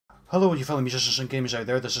Hello you fellow musicians and gamers out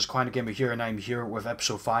there, this is Clarinetgamer here, and I'm here with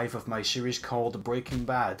episode 5 of my series called Breaking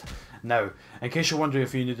Bad. Now, in case you're wondering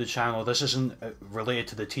if you're new to the channel, this isn't related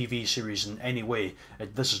to the TV series in any way.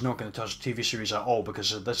 This is not going to touch the TV series at all,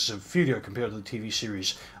 because this is inferior compared to the TV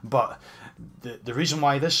series. But the reason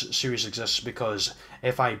why this series exists is because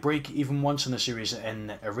if I break even once in the series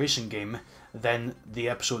in a racing game, then the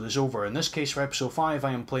episode is over. In this case, for episode 5,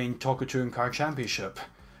 I am playing TOCA Touring Car Championship.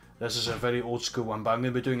 This is a very old school one, but I'm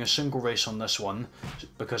going to be doing a single race on this one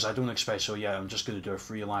because I don't expect so. Yeah, I'm just going to do a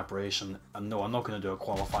 3-lap race, and no, I'm not going to do a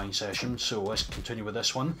qualifying session. So let's continue with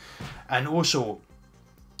this one. And also,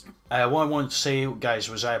 what I wanted to say, guys,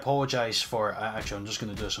 was I apologise for. Actually, I'm just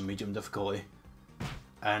going to do this on medium difficulty,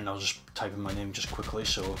 and I'll just type in my name just quickly.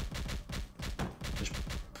 So just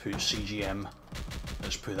put CGM.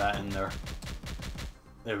 Let's put that in there.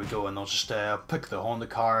 There we go, and I'll just pick the Honda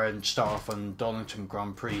car and start off on Donington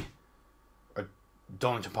Grand Prix. Or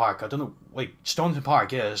Donington Park, I don't know, wait, it's Donington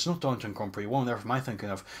Park, yeah, it's not Donington Grand Prix, what on earth am I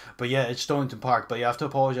thinking of? But yeah, it's Donington Park, but yeah, I have to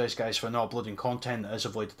apologise guys for not uploading content as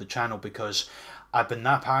of late to the channel because I've been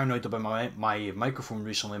that paranoid about my microphone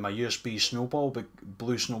recently, my USB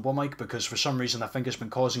blue snowball mic, because for some reason I think it's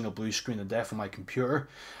been causing a blue screen of death on my computer,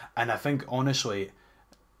 and I think honestly,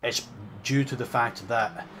 it's due to the fact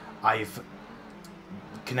that I've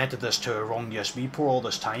connected this to a wrong USB port all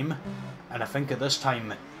this time, and I think at this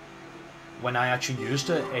time when I actually used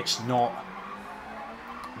it, it's not,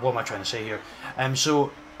 what am I trying to say here,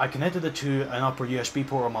 so I connected it to an upper USB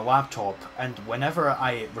port on my laptop, and whenever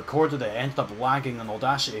I recorded it ended up lagging on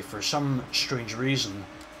Audacity for some strange reason.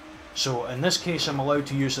 So in this case I'm allowed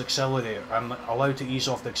to use the accelerator, I'm allowed to ease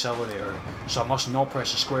off the accelerator, so I must not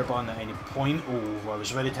press the square button at any point. Oh, I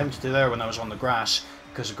was very tempted to there when I was on the grass,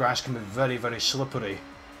 because the grass can be very, very slippery.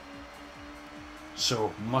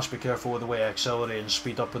 So, must be careful with the way I accelerate and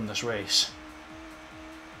speed up in this race.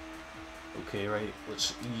 Okay, right,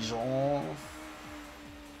 let's ease off.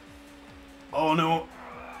 Oh no!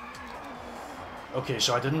 Okay,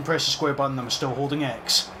 so I didn't press the square button, I'm still holding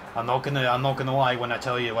X. I'm not gonna lie when I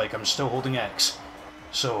tell you, like, I'm still holding X.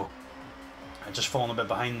 So, I just fallen a bit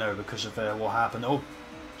behind there because of what happened. Oh,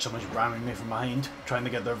 someone's ramming me from behind, trying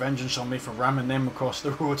to get their vengeance on me for ramming them across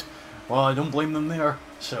the road. Well, I don't blame them there,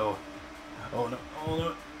 so... Oh no, oh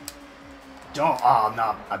no. Oh,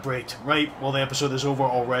 nah, I braked. Right, well the episode is over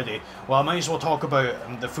already. Well, I might as well talk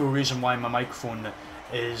about the full reason why my microphone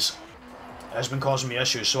has been causing me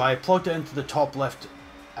issues. So I plugged it into the top left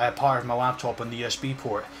part of my laptop on the USB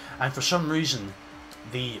port, and for some reason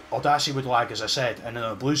the Audacity would lag, as I said, and then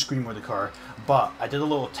a blue screen would occur. But I did a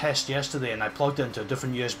little test yesterday and I plugged it into a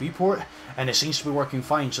different USB port, and it seems to be working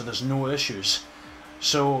fine, so there's no issues.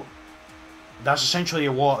 So that's essentially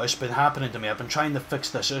what has been happening to me. I've been trying to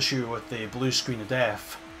fix this issue with the blue screen of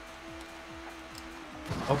death.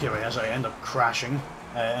 Okay, right, as I end up crashing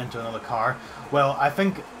into another car. Well, I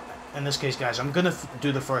think in this case, guys, I'm going to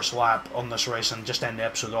do the first lap on this race and just end the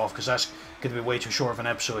episode off, because that's going to be way too short of an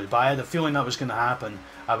episode. But I had a feeling that was going to happen.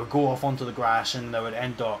 I would go off onto the grass and I would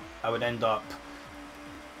end up...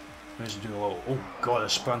 Let's do a little... Oh god,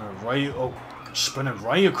 it's spinning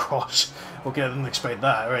right across. Okay, I didn't expect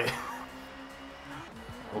that, right.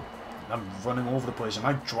 I'm running all over the place. Am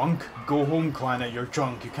I drunk? Go home, Clarinet, you're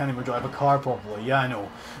drunk. You can't even drive a car properly. Yeah, I know.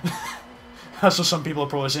 That's what some people are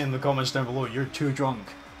probably saying in the comments down below. You're too drunk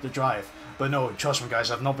to drive. But no, trust me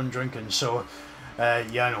guys, I've not been drinking, so...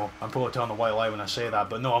 yeah, I know. I'm probably telling a white lie when I say that,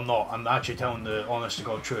 but no, I'm not. I'm actually telling the honest to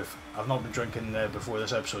God truth. I've not been drinking before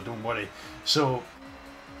this episode, don't worry. So...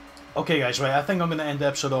 Okay guys, right, I think I'm going to end the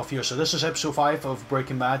episode off here. So this is episode 5 of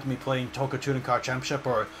Breaking Bad, me playing TOCA Touring Car Championship,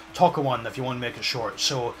 or TOCA 1 if you want to make it short.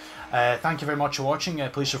 So, thank you very much for watching.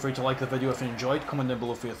 Please feel free to like the video if you enjoyed, comment down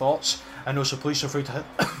below for your thoughts, and also please feel free to hit,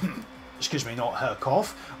 excuse me, not hit a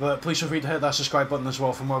cough, but please feel free to hit that subscribe button as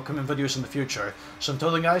well for more upcoming videos in the future. So until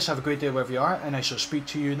then guys, have a great day wherever you are, and I shall speak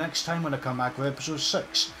to you next time when I come back with episode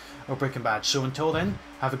 6 of Breaking Bad. So until then,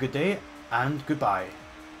 have a good day, and goodbye.